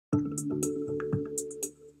All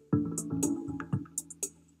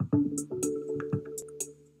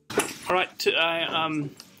right,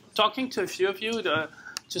 talking to a few of you,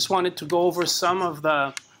 just wanted to go over some of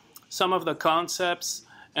the concepts,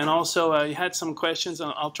 and also you had some questions.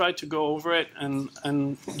 I'll try to go over it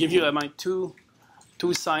and give you my two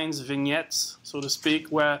science vignettes, so to speak,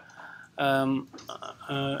 where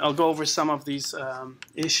I'll go over some of these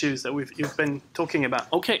issues that you've been talking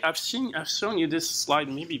about. Okay, I've shown you this slide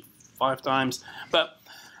maybe 5 times, but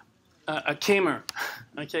a Kamer.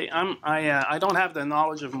 Okay, I don't have the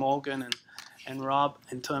knowledge of Morgan and Rob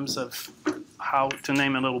in terms of how to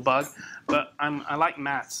name a little bug, but I like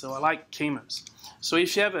math, so I like Kamers. So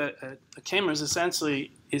if you have a Kamers,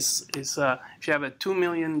 essentially is if you have a 2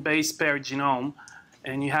 million base pair genome,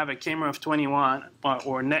 and you have a Kamer of 21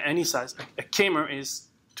 or any size, a Kamer is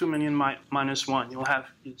 2 million minus 1.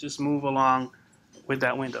 You just move along with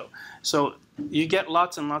that window. So you get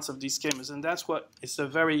lots and lots of these Kamers, and that's what is a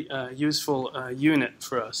very useful unit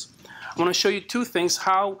for us. I want to show you 2 things,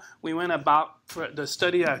 how we went about for the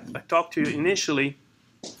study I talked to you initially,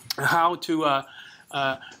 how to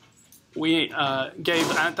we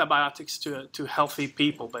gave antibiotics to healthy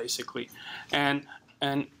people, basically.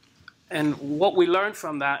 And what we learned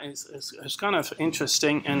from that is kind of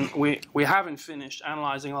interesting, and we haven't finished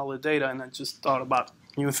analyzing all the data, and I just thought about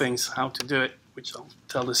new things, how to do it, which I'll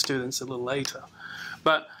tell the students a little later.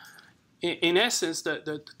 But in essence,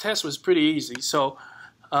 the test was pretty easy. So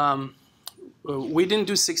we didn't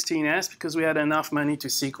do 16S because we had enough money to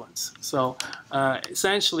sequence. So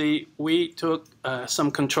essentially, we took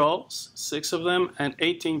some controls, 6 of them, and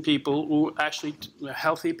 18 people who actually,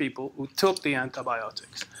 healthy people, who took the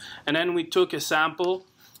antibiotics. And then we took a sample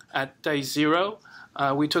at day 0.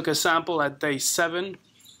 We took a sample at day 7.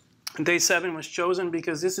 Day 7 was chosen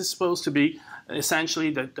because this is supposed to be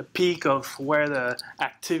essentially the peak of where the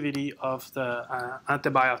activity of the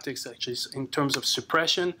antibiotics actually is in terms of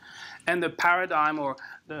suppression, and the paradigm, or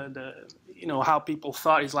the how people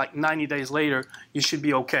thought, is like 90 days later you should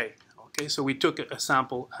be okay. Okay, so we took a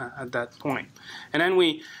sample at that point, and then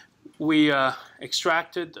we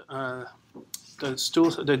extracted the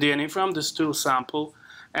DNA from the stool sample,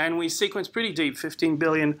 and we sequenced pretty deep, 15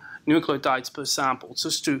 billion nucleotides per sample,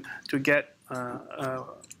 just to get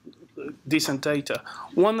decent data.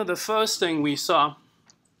 One of the first things we saw,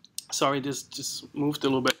 sorry, this just moved a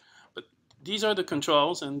little bit, but these are the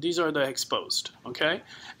controls and these are the exposed, okay?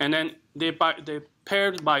 And then they're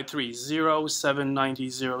paired by 3, 0, 7, 90,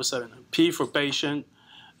 0, 7. P for patient,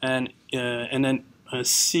 and then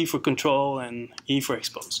C for control, and E for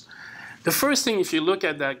exposed. The first thing, if you look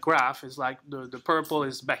at that graph, is like the purple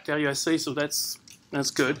is bacteriocin, so that's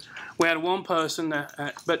good. We had one person,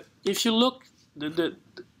 but if you look, the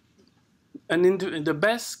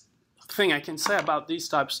best thing I can say about these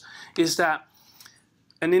types is that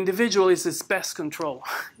an individual is its best control.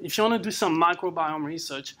 If you want to do some microbiome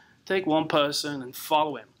research, take one person and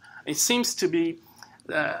follow him. It seems to be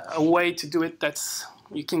a way to do it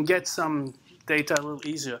you can get some data a little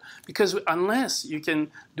easier, because unless you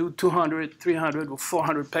can do 200, 300, or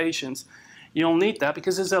 400 patients, you don't need that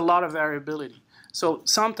because there's a lot of variability. So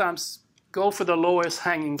sometimes go for the lowest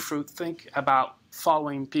hanging fruit, think about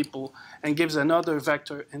following people, and gives another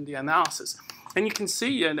vector in the analysis. And you can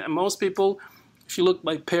see, and most people, if you look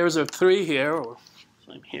by pairs of 3 here, or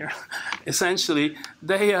same here, essentially,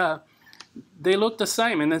 they look the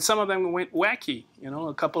same. And then some of them went wacky,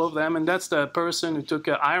 a couple of them, and that's the person who took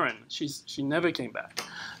iron. She never came back.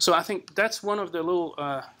 So I think that's one of the little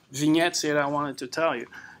vignettes here that I wanted to tell you.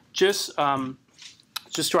 Just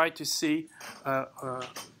try to see,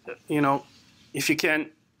 if you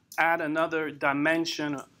can add another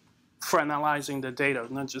dimension for analyzing the data,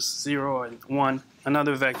 not just 0 and 1,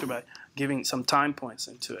 another vector by giving some time points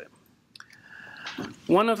into it.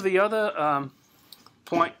 One of the other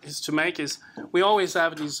point is to make is we always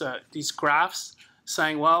have these graphs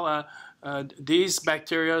saying, well, these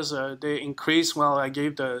bacteria they increase while I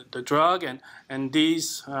gave the drug, and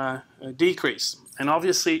these decrease. And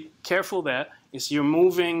obviously, careful there is you're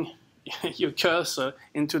moving your cursor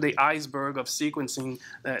into the iceberg of sequencing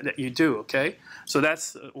that you do, okay? So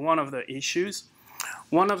that's one of the issues.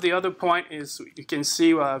 One of the other point is, you can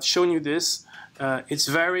see, I've shown you this, it's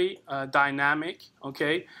very dynamic,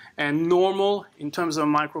 okay? And normal, in terms of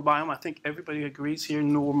microbiome, I think everybody agrees here,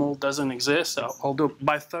 normal doesn't exist, although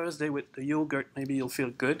by Thursday with the yogurt, maybe you'll feel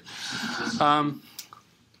good.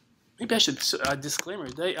 Maybe I should, a disclaimer,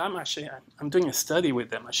 I'm doing a study with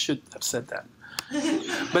them, I should have said that.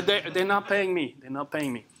 But they're not paying me. They're not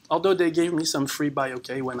paying me. Although they gave me some free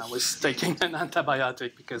BioK when I was taking an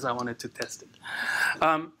antibiotic because I wanted to test it.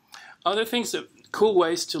 Other things that cool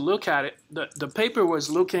ways to look at it. The paper was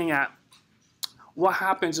looking at what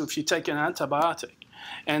happens if you take an antibiotic.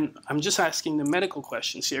 And I'm just asking the medical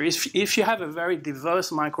questions here. If you have a very diverse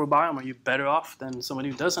microbiome, are you better off than somebody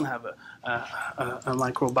who doesn't have a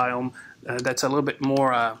microbiome that's a little bit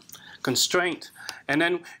more constrained? And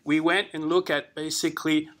then we went and looked at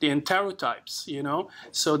basically the enterotypes, you know.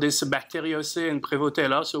 So this Bacteriocin and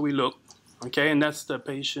Prevotella, so we looked, okay, and that's the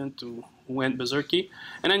patient who went berserky.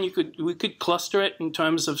 And then we could cluster it in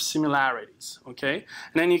terms of similarities, okay?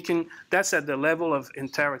 And then that's at the level of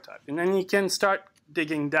enterotype. And then you can start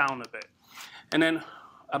digging down a bit. And then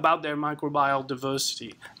about their microbial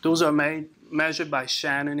diversity. Those are measured by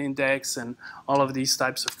Shannon index and all of these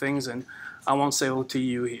types of things, and I won't say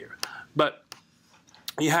OTU here. But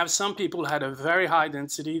you have some people who had a very high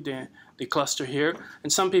density, they cluster here,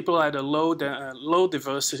 and some people had a low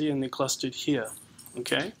diversity and they clustered here,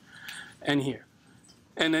 okay, and here.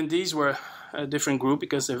 And then these were a different group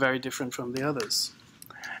because they're very different from the others.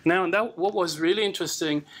 Now, what was really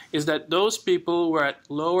interesting is that those people were at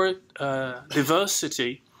lower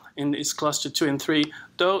diversity in this cluster 2 and 3,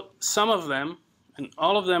 though some of them, and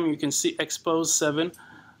all of them you can see exposed 7,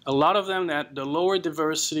 a lot of them that the lower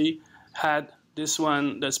diversity had this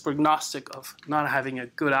one that's prognostic of not having a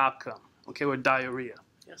good outcome, okay, with diarrhea.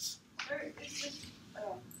 Yes? Is this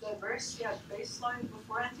diversity at baseline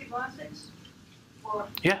before antibiotics? Or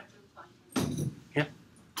yeah. Yeah.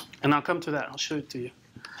 And I'll come to that. I'll show it to you.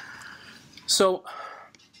 So,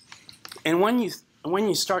 and when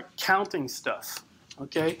you start counting stuff,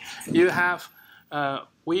 okay, you have,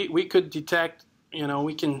 we could detect, you know,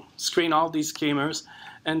 we can screen all these schemers,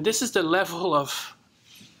 and this is the level of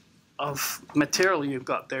material you've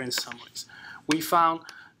got there in some ways. We found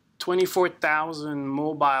 24,000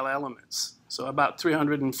 mobile elements, so about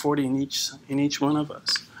 340 in each one of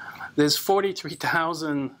us. There's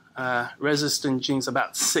 43,000 resistant genes,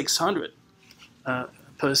 about 600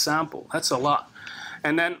 per sample. That's a lot.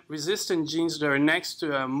 And then resistant genes that are next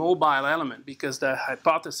to a mobile element, because the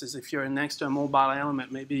hypothesis, if you're next to a mobile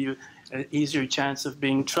element, maybe you an easier chance of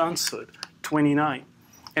being transferred, 29.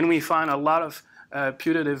 And we find a lot of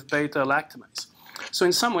putative beta-lactamase. So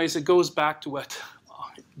in some ways, it goes back to what,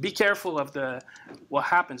 be careful of what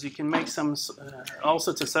happens. You can make some all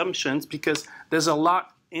sorts of assumptions because there's a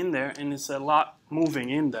lot in there and it's a lot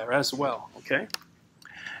moving in there as well, okay?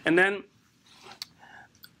 And then,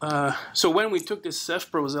 so when we took this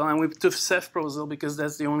cefprozil, and we took cefprozil because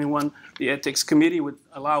that's the only one the ethics committee would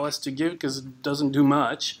allow us to give because it doesn't do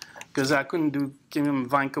much, because I couldn't give him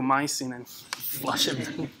vancomycin and flush it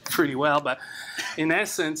pretty well. But in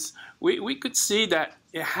essence, we could see that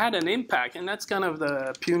it had an impact, and that's kind of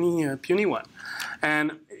the puny one.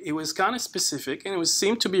 And it was kind of specific, and it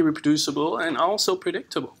seemed to be reproducible and also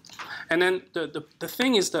predictable. And then the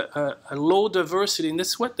thing is that a low diversity, and this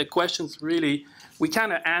is what the questions really, we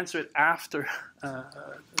kind of answer it after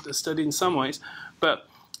the study in some ways, but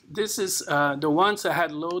this is the ones that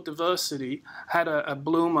had low diversity had a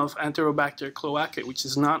bloom of Enterobacter cloacae, which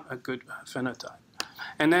is not a good phenotype.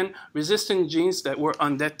 And then resistant genes that were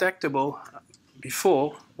undetectable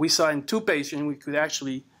before, we saw in 2 patients, we could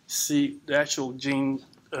actually see the actual gene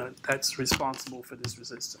that's responsible for this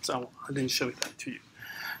resistance. I didn't show that to you.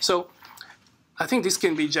 So I think this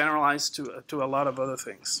can be generalized to a lot of other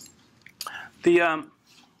things. The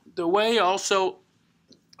way also,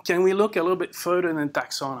 can we look a little bit further than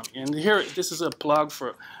taxonomy? And here, this is a plug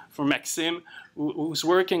for Maxime, who's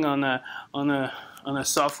working on a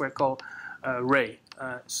software called Ray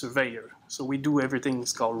Surveyor. So we do everything.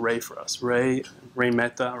 It's called Ray for us. Ray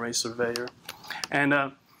Meta, Ray Surveyor,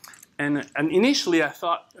 and initially I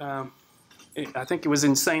thought. I think it was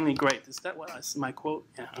insanely great. Is that what my quote?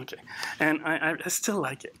 Yeah, okay. And I still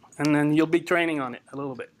like it. And then you'll be training on it a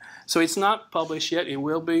little bit. So it's not published yet. It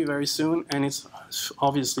will be very soon, and it's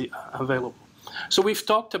obviously available. So we've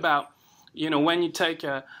talked about, you know, when you take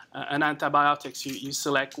an antibiotics, you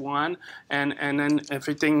select one, and then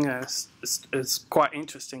everything is quite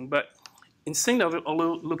interesting. But instead of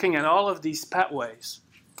looking at all of these pathways,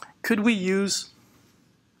 could we use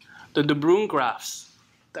the De Bruijn graphs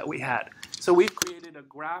that we had? So we've created a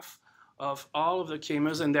graph of all of the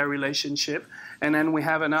chemos and their relationship, and then we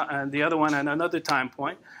have the other one at another time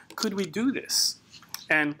point. Could we do this?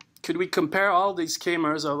 And could we compare all these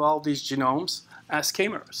chemos of all these genomes as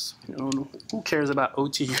chemos? You know, who cares about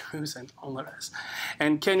OTUs and all of this?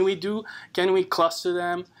 And can we cluster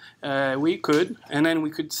them? We could, and then we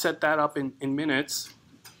could set that up in minutes.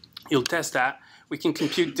 You'll test that. We can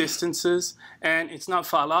compute distances, and it's not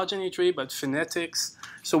phylogeny, but phonetics.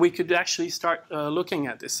 So we could actually start looking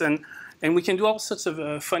at this. And we can do all sorts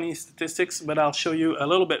of funny statistics, but I'll show you a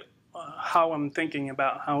little bit how I'm thinking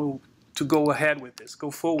about how to go ahead with this,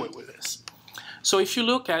 go forward with this. So if you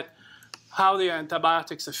look at how the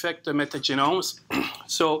antibiotics affect the metagenomes,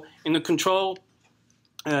 so in the control,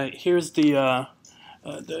 here's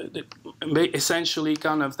essentially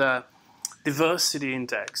kind of the diversity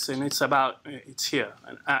index, and it's here,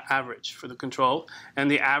 an average for the control, and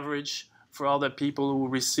the average for all the people who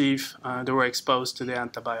that were exposed to the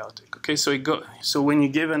antibiotic. Okay, so when you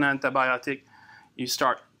give an antibiotic, you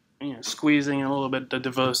start squeezing a little bit the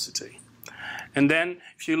diversity. And then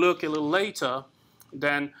if you look a little later,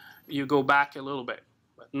 then you go back a little bit,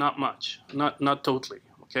 but not much, not totally.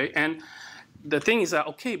 Okay, and the thing is that,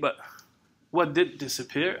 okay, but what did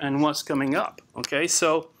disappear and what's coming up? Okay,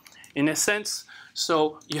 so in a sense,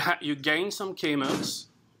 so you gain some KMOs.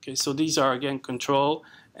 Okay, so these are again control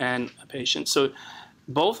and a patient. So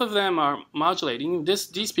both of them are modulating.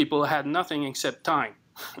 These people had nothing except time.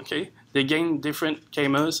 Okay, they gained different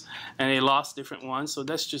KMOs and they lost different ones. So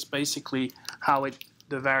that's just basically how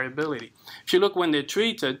the variability. If you look when they're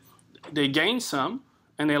treated, they gained some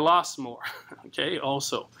and they lost more. Okay,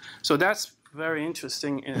 also. So that's very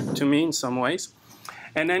interesting to me in some ways.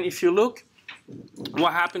 And then if you look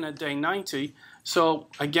what happened at day 90, so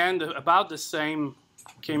again about the same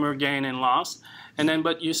KMO gain and loss, and then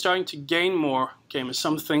but you're starting to gain more KMO.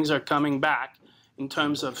 Some things are coming back in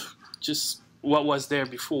terms of just what was there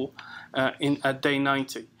before at day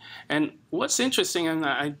 90. And what's interesting, and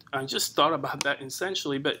I just thought about that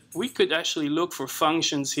essentially, but we could actually look for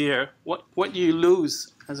functions here. What do you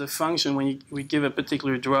lose as a function when we give a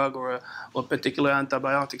particular drug or a particular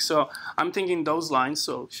antibiotic? So I'm thinking those lines,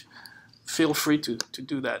 so feel free to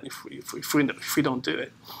do that if we don't do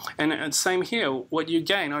it. And same here, what you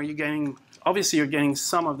gain, are you gaining, obviously you're getting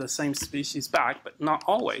some of the same species back, but not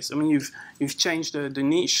always. I mean, you've changed the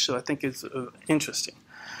niche, so I think it's interesting.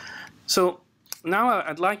 So now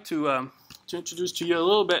I'd like to introduce to you a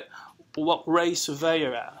little bit what Ray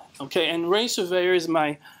Surveyor are. Okay, and Ray Surveyor is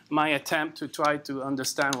my attempt to try to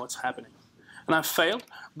understand what's happening. And I've failed,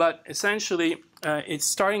 but essentially it's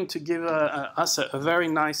starting to give us a very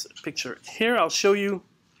nice picture. Here I'll show you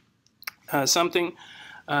something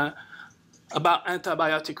about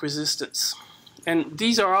antibiotic resistance. And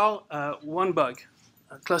these are all one bug,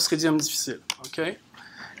 Clostridium difficile, okay?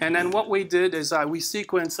 And then what we did is I've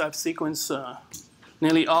sequenced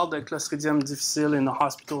nearly all the Clostridium difficile in the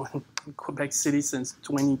hospital in Quebec City since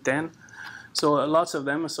 2010. So lots of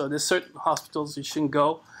them. So there's certain hospitals you shouldn't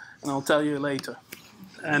go, and I'll tell you later.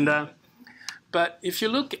 And but if you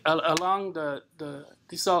look along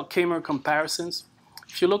these are KMO comparisons.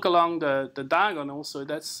 If you look along the diagonal, so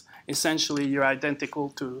that's essentially you're identical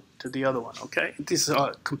to the other one. Okay, these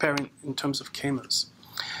are comparing in terms of KMOs.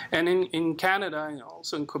 And in Canada and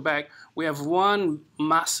also in Quebec, we have one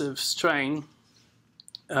massive strain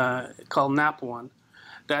called NAP1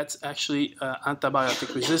 that's actually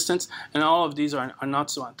antibiotic resistance, and all of these are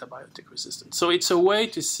not so antibiotic resistant. So it's a way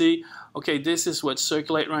to see, okay, this is what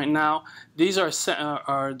circulate right now. These are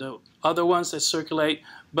the other ones that circulate,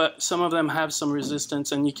 but some of them have some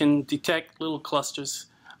resistance, and you can detect little clusters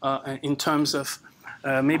in terms of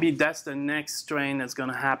maybe that's the next strain that's going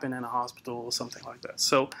to happen in a hospital or something like that.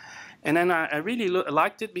 So, and then I really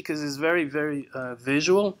liked it because it's very, very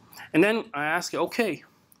visual. And then I asked, okay,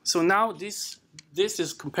 so now this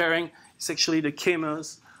is comparing, it's actually the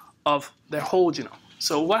KMOs of their whole genome.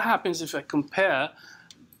 So what happens if I compare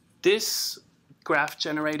this graph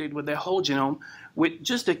generated with their whole genome with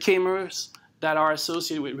just the KMOs that are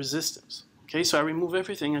associated with resistance? Okay, so I remove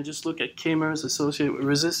everything and just look at KMOs associated with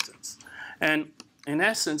resistance. And in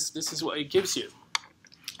essence, this is what it gives you.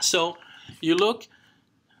 So you look,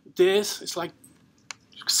 it's like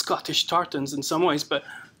Scottish tartans in some ways, but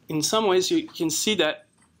in some ways you can see that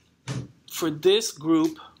for this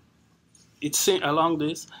group, it's along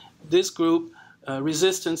this group,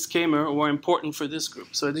 resistance KMO were important for this group.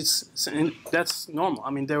 So that's normal.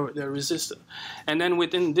 I mean, they're resistant. And then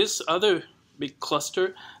within this other big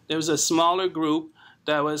cluster, there was a smaller group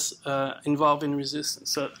that was involved in resistance.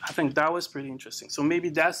 So I think that was pretty interesting. So maybe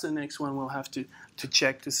that's the next one we'll have to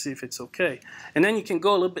check to see if it's okay. And then you can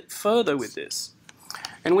go a little bit further with this.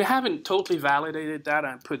 And we haven't totally validated that.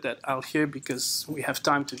 I put that out here because we have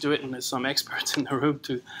time to do it, and there's some experts in the room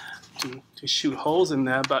to shoot holes in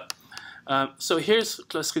there. But so here's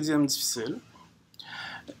Clostridium difficile.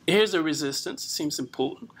 Here's the resistance. It seems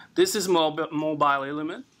important. This is mobile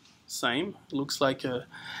element. Same. Looks like a...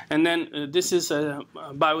 And then this is a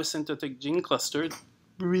biosynthetic gene cluster. It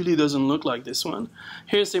really doesn't look like this one.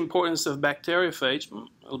 Here's the importance of bacteriophage.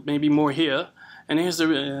 Maybe more here. And here's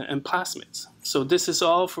the and plasmids. So this is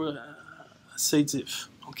all for C. diff,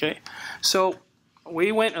 okay? So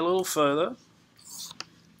we went a little further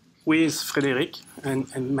with Frédéric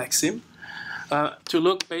and Maxime to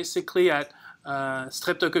look basically at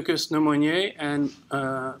Streptococcus pneumoniae and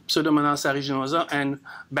Pseudomonas aeruginosa and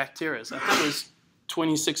bacteria. I think it was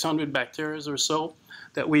 2,600 bacteria or so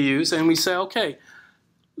that we use, and we say, okay,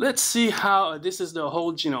 let's see how this is the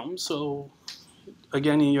whole genome. So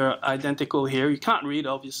again, you're identical here. You can't read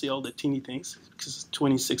obviously all the teeny things because it's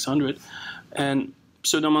 2,600, and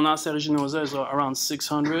Pseudomonas aeruginosa is around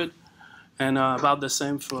 600, and about the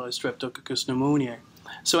same for Streptococcus pneumoniae.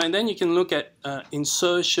 So, and then you can look at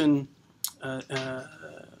insertion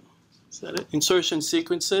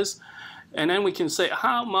sequences, and then we can say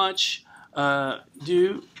how much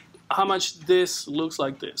this looks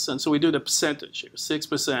like this. And so we do the percentage here: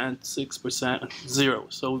 6%, 6%, 0.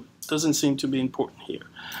 So it doesn't seem to be important here.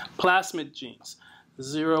 Plasmid genes.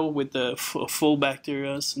 0 with the full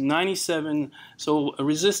bacteria, 97. So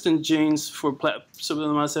resistant genes for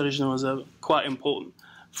Pseudomonas aeruginosa, quite important.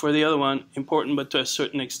 For the other one, important, but to a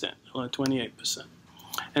certain extent, 28%.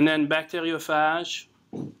 And then bacteriophage,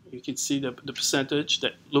 you can see the percentage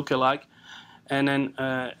that look alike. And then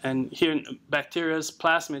and here, bacteria's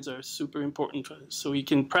plasmids are super important. So you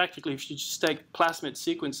can practically, if you just take plasmid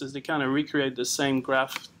sequences, they kind of recreate the same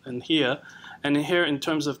graph in here. And here, in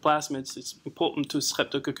terms of plasmids, it's important to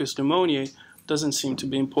Streptococcus pneumoniae. Doesn't seem to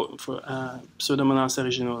be important for Pseudomonas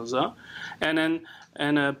aeruginosa. And then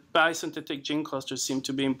biosynthetic gene clusters seem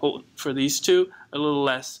to be important for these two, a little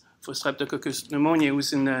less for Streptococcus pneumoniae,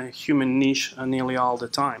 who's in the human niche nearly all the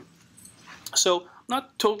time. So,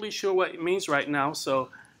 not totally sure what it means right now, so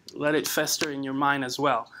let it fester in your mind as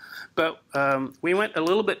well. But we went a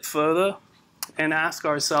little bit further and asked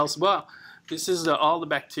ourselves, well, this is all the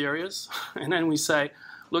bacteria, and then we say,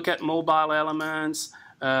 look at mobile elements,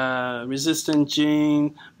 resistant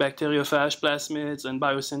gene, bacteriophage plasmids, and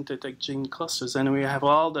biosynthetic gene clusters. And we have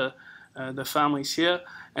all the families here,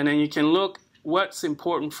 and then you can look what's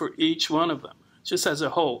important for each one of them, just as a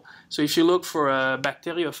whole. So if you look for a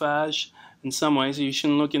bacteriophage, in some ways you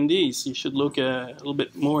shouldn't look in these. You should look a little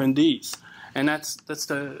bit more in these. And that's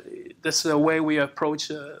the way we approach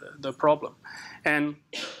the problem. And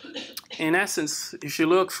in essence, if you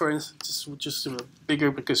look for just bigger,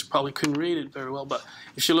 because you probably couldn't read it very well, but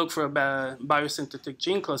if you look for a biosynthetic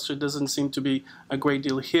gene cluster, it doesn't seem to be a great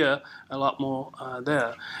deal here, a lot more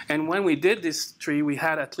there. And when we did this tree, we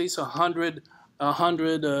had at least 100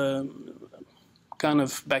 kind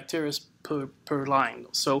of bacteria per line.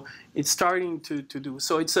 So it's starting to do.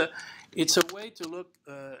 So it's a way to look,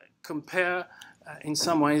 compare in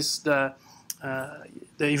some ways the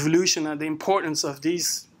evolution and the importance of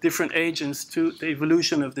these different agents to the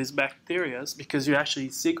evolution of these bacteria, because you actually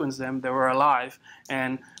sequence them, they were alive,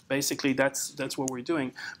 and basically that's what we're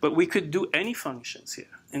doing. But we could do any functions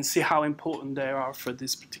here and see how important they are for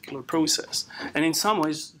this particular process. And in some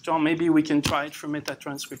ways, John, maybe we can try it for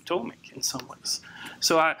metatranscriptomic in some ways.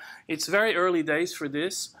 So it's very early days for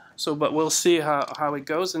this, but we'll see how it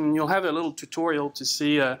goes, and you'll have a little tutorial to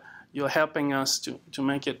see you're helping us to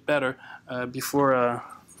make it better before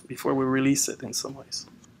we release it in some ways.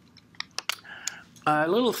 A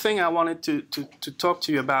little thing I wanted to talk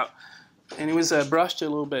to you about, and it was brushed a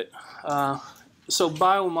little bit. So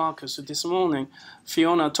biomarkers. So this morning,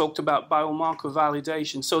 Fiona talked about biomarker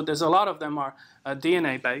validation. So there's a lot of them are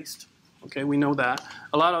DNA based. Okay, we know that.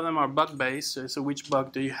 A lot of them are bug based. So which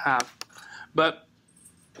bug do you have? But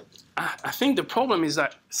I think the problem is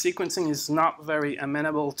that sequencing is not very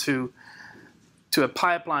amenable to a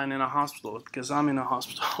pipeline in a hospital, because I'm in a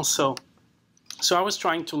hospital. So I was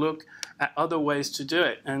trying to look at other ways to do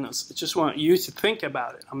it, and I just want you to think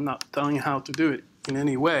about it. I'm not telling you how to do it in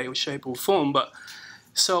any way, or shape, or form, but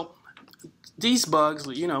so these bugs,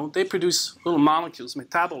 you know, they produce little molecules,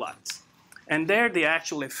 metabolites, and they're the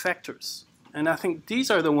actual effectors. And I think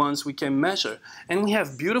these are the ones we can measure. And we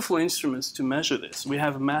have beautiful instruments to measure this. We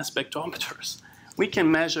have mass spectrometers. We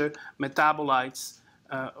can measure metabolites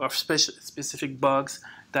of specific bugs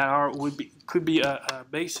that could be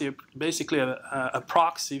basically a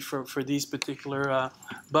proxy for these particular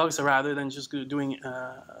bugs, rather than just doing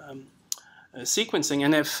sequencing.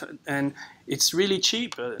 And it's really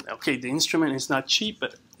cheap. Okay, the instrument is not cheap,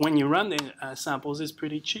 but when you run the samples, it's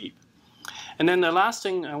pretty cheap. And then the last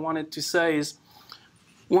thing I wanted to say is,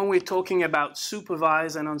 when we're talking about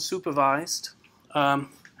supervised and unsupervised,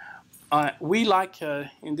 we like,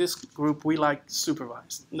 in this group, we like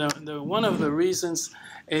supervised. One of the reasons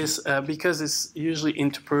is because it's usually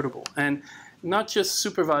interpretable. And not just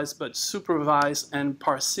supervised, but supervised and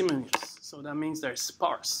parsimonious. So that means they're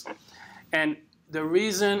sparse. And the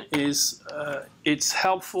reason is it's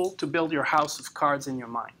helpful to build your house of cards in your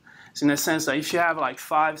mind. in the sense that if you have like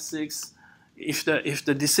 5, 6, if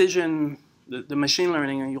the decision, the machine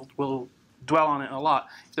learning, and we'll dwell on it a lot,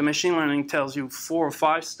 if the machine learning tells you 4 or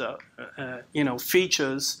 5 stuff,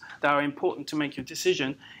 features that are important to make your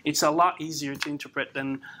decision, it's a lot easier to interpret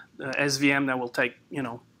than the SVM that will take,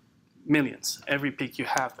 millions, every peak you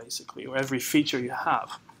have, basically, or every feature you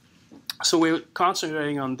have. So we're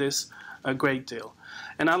concentrating on this a great deal.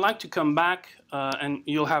 And I'd like to come back, and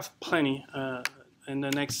you'll have plenty in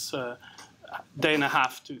the next day and a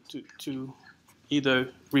half to either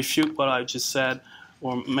refute what I just said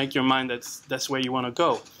or make your mind that's where you want to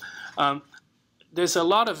go. There's a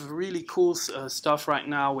lot of really cool stuff right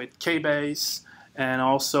now with K-base and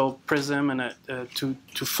also PRISM and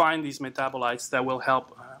to find these metabolites that will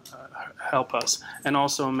help us, and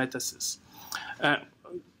also metasis.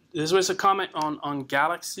 There was a comment on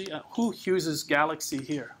Galaxy. Who uses Galaxy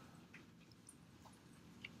here?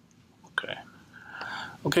 Okay.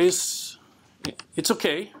 Okay, it's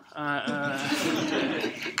okay.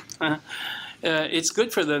 It's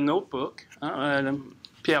good for the notebook.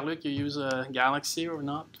 Pierre-Luc, you use Galaxy or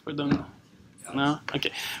not for them? No?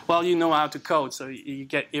 Okay. Well, you know how to code, so you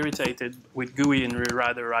get irritated with GUI and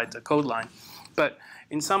rather write the code line. But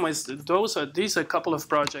in some ways, these are a couple of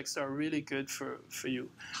projects that are really good for you,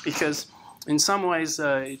 because in some ways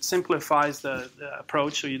it simplifies the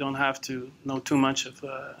approach, so you don't have to know too much of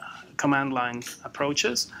command line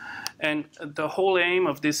approaches. And the whole aim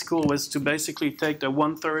of this school was to basically take the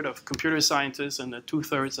 1/3 of computer scientists and the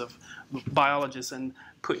 2/3 of biologists and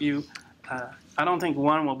put you, I don't think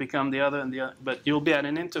one will become the other, but you'll be at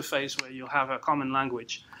an interface where you'll have a common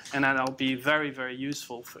language. And that'll be very, very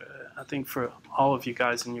useful, I think, for all of you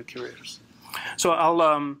guys in your careers. So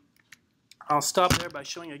I'll stop there by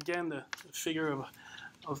showing again the figure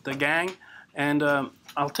of the gang. And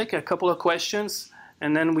I'll take a couple of questions,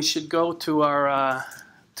 and then we should go to our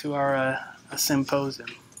symposium.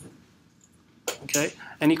 Okay,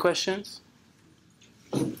 any questions?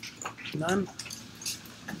 None?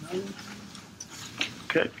 None?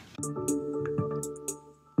 Okay.